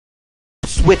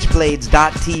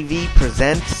Switchblades.tv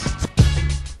presents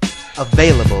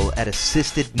available at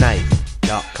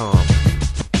assistedknife.com.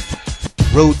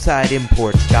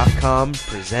 Roadsideimports.com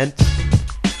presents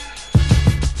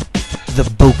the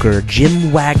Boker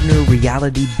Jim Wagner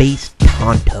reality-based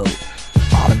Tanto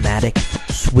automatic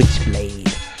Switchblade.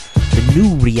 The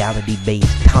new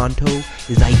reality-based Tanto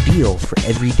is ideal for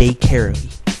everyday carry.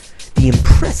 The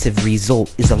impressive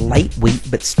result is a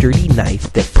lightweight but sturdy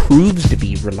knife that proves to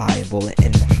be reliable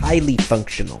and highly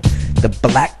functional. The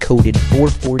black-coated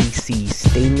 440C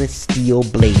stainless steel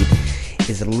blade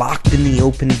is locked in the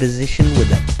open position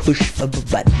with a push of a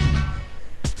button.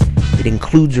 It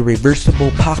includes a reversible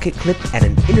pocket clip and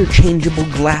an interchangeable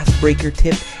glass breaker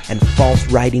tip and false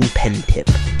writing pen tip.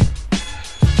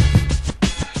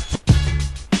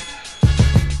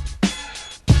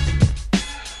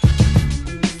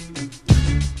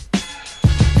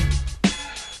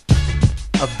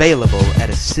 Available at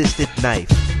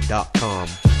assistedknife.com.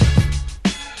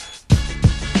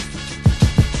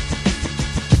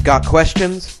 Got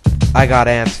questions? I got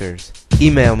answers.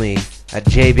 Email me at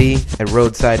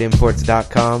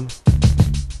jb@roadsideimports.com